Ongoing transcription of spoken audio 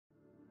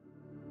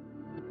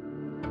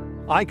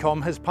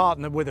Icom has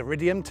partnered with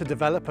Iridium to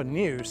develop a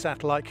new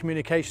satellite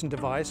communication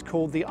device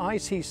called the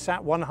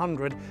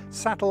IC-SAT100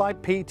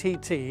 Satellite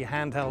Ptt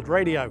handheld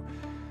radio.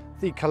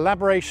 The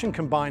collaboration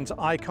combines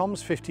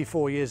Icom's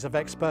 54 years of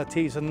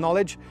expertise and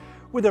knowledge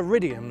with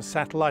Iridium's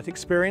satellite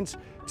experience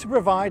to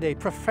provide a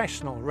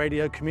professional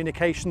radio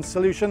communication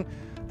solution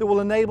that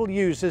will enable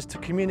users to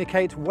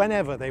communicate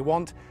whenever they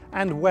want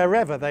and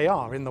wherever they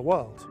are in the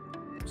world.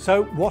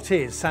 So what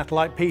is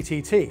Satellite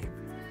Ptt?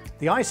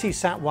 The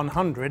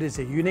IC-SAT100 is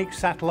a unique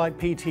Satellite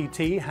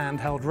Ptt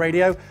handheld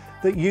radio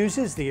that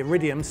uses the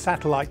Iridium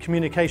satellite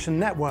communication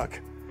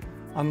network.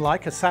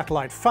 Unlike a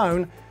satellite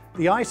phone,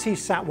 the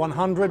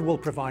IC-SAT100 will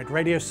provide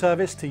radio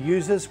service to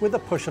users with a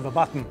push of a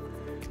button.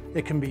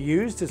 It can be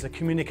used as a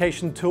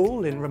communication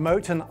tool in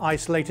remote and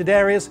isolated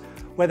areas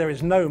where there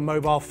is no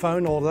mobile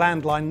phone or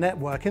landline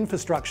network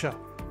infrastructure.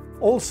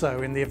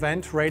 Also, in the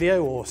event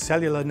radio or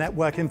cellular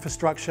network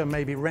infrastructure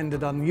may be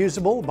rendered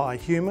unusable by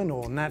human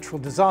or natural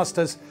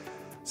disasters,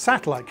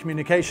 satellite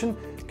communication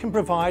can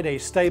provide a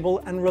stable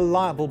and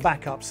reliable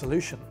backup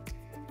solution.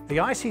 The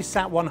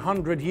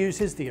IC-SAT100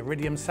 uses the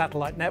Iridium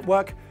satellite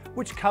network,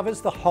 which covers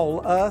the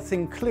whole Earth,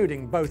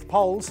 including both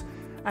poles,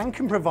 and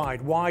can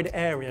provide wide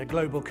area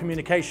global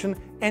communication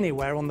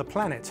anywhere on the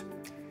planet.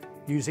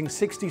 Using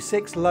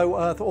 66 low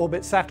Earth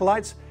orbit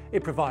satellites,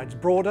 it provides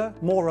broader,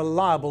 more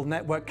reliable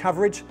network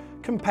coverage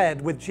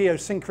compared with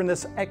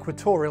geosynchronous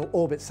equatorial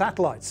orbit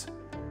satellites.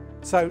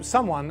 So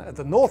someone at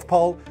the North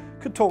Pole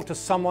could talk to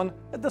someone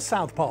at the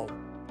South Pole.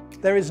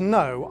 There is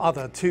no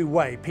other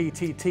two-way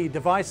PTT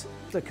device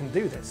that can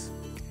do this.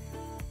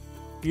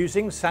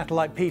 Using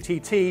Satellite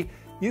PTT,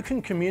 you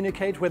can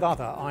communicate with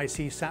other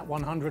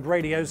IC-SAT100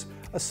 radios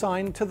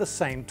assigned to the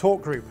same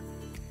talk group.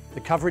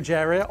 The coverage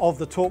area of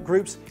the talk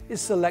groups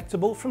is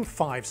selectable from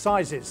 5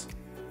 sizes.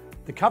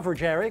 The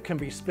coverage area can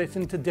be split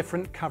into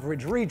different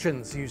coverage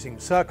regions using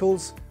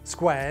circles,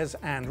 squares,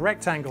 and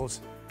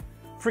rectangles.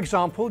 For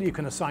example, you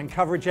can assign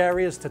coverage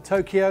areas to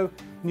Tokyo,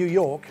 New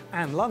York,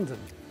 and London.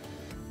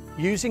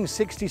 Using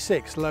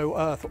 66 low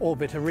Earth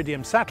orbit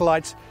Iridium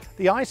satellites,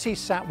 the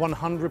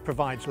IC-SAT100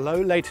 provides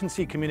low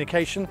latency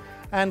communication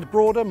and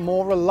broader,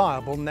 more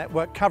reliable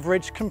network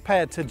coverage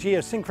compared to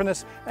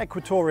geosynchronous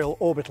equatorial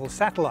orbital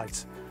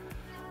satellites.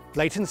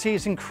 Latency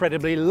is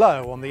incredibly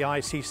low on the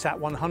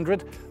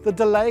IC-SAT100, the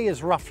delay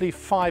is roughly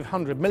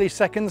 500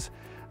 milliseconds,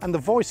 and the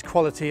voice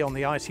quality on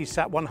the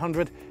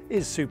IC-SAT100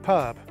 is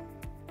superb.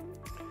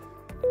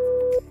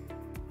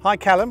 Hi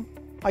Callum,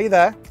 are you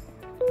there?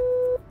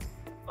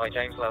 Hi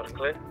James, loud and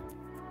clear.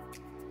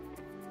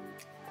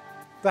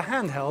 The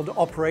handheld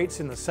operates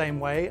in the same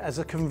way as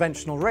a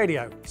conventional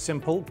radio,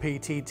 simple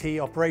PTT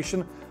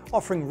operation,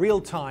 offering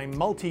real-time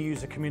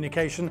multi-user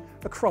communication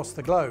across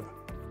the globe.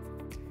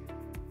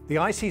 The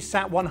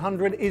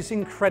IC-SAT100 is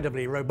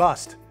incredibly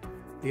robust.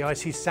 The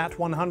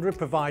IC-SAT100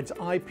 provides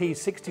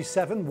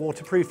IP67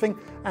 waterproofing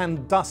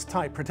and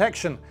dust-type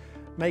protection,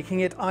 making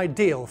it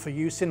ideal for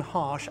use in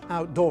harsh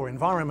outdoor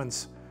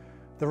environments.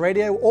 The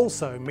radio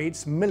also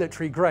meets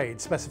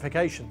military-grade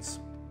specifications.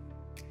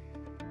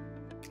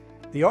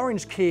 The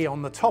orange key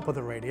on the top of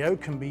the radio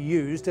can be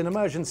used in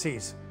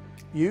emergencies.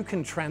 You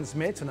can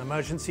transmit an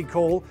emergency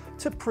call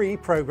to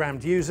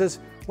pre-programmed users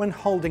when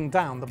holding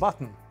down the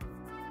button.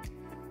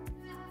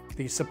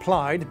 The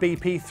supplied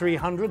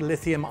BP300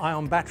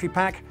 lithium-ion battery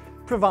pack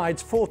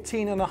provides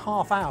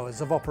 14.5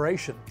 hours of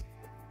operation.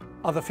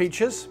 Other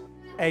features: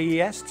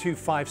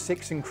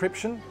 AES-256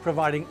 encryption,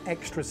 providing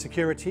extra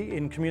security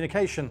in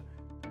communication.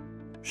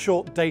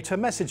 Short data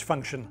message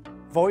function,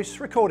 voice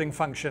recording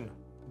function,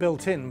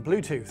 built-in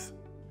Bluetooth.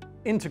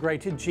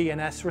 Integrated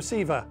GNS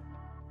receiver,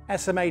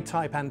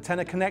 SMA-type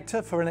antenna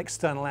connector for an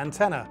external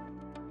antenna.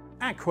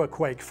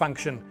 Aquaquake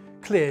function,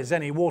 clears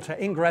any water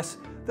ingress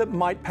that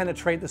might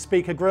penetrate the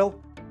speaker grill.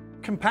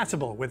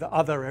 Compatible with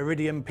other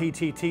Iridium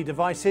PTT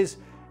devices,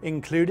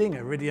 including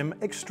Iridium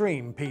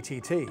Extreme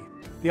PTT.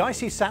 The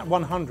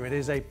IC-SAT100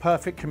 is a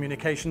perfect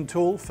communication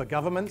tool for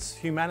governments,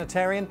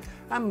 humanitarian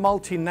and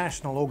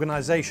multinational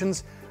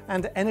organizations,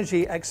 and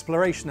energy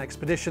exploration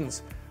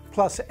expeditions,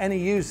 plus any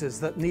users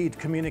that need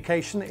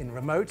communication in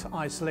remote,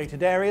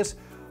 isolated areas,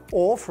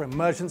 or for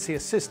emergency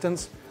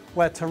assistance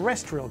where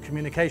terrestrial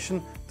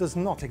communication does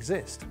not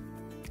exist.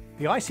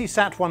 The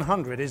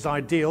IC-SAT100 is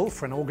ideal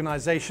for an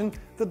organization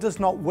that does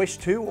not wish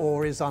to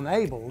or is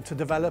unable to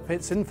develop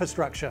its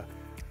infrastructure.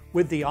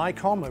 With the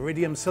Icom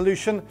Iridium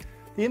solution,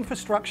 the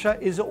infrastructure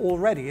is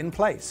already in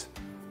place.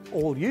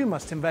 All you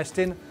must invest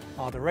in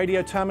are the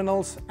radio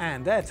terminals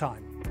and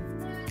airtime.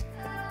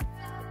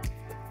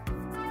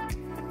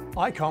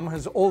 Icom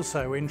has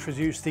also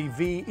introduced the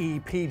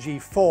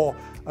VEPG4,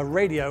 a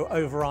radio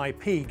over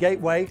IP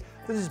gateway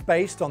that is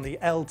based on the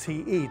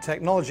LTE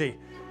technology.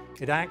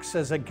 It acts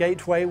as a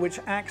gateway which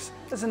acts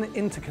as an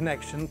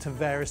interconnection to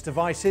various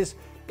devices,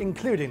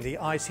 including the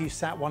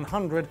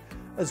IC-SAT100,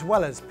 as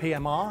well as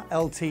PMR,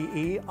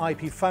 LTE,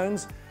 IP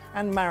phones,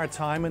 and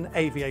maritime and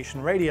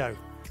aviation radio.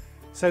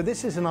 So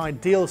this is an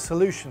ideal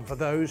solution for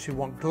those who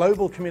want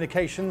global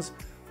communications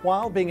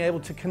while being able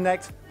to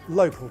connect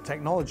local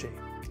technology.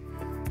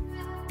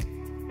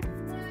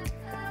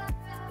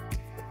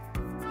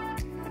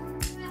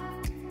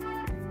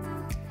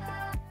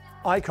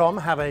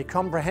 Icom have a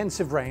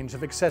comprehensive range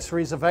of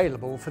accessories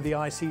available for the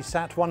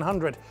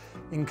IC-SAT100,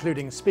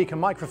 including speaker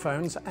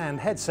microphones and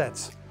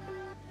headsets.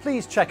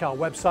 Please check our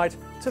website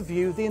to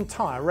view the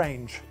entire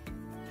range.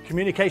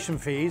 Communication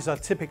fees are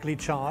typically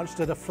charged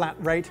at a flat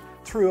rate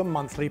through a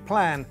monthly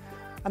plan,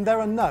 and there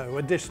are no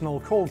additional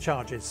call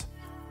charges.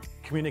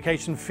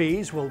 Communication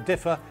fees will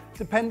differ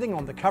depending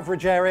on the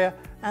coverage area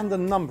and the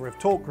number of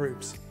talk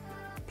groups.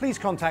 Please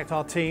contact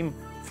our team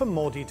for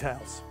more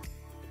details.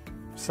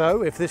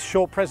 So, if this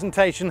short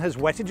presentation has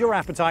whetted your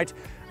appetite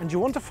and you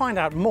want to find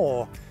out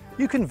more,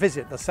 you can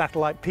visit the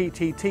Satellite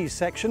PTT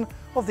section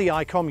of the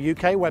Icom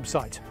UK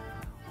website.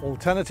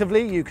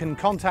 Alternatively, you can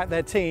contact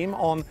their team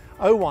on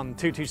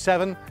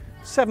 01227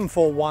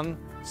 741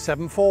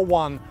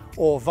 741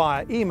 or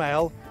via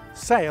email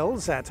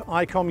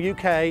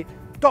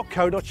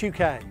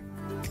sales@icomuk.co.uk.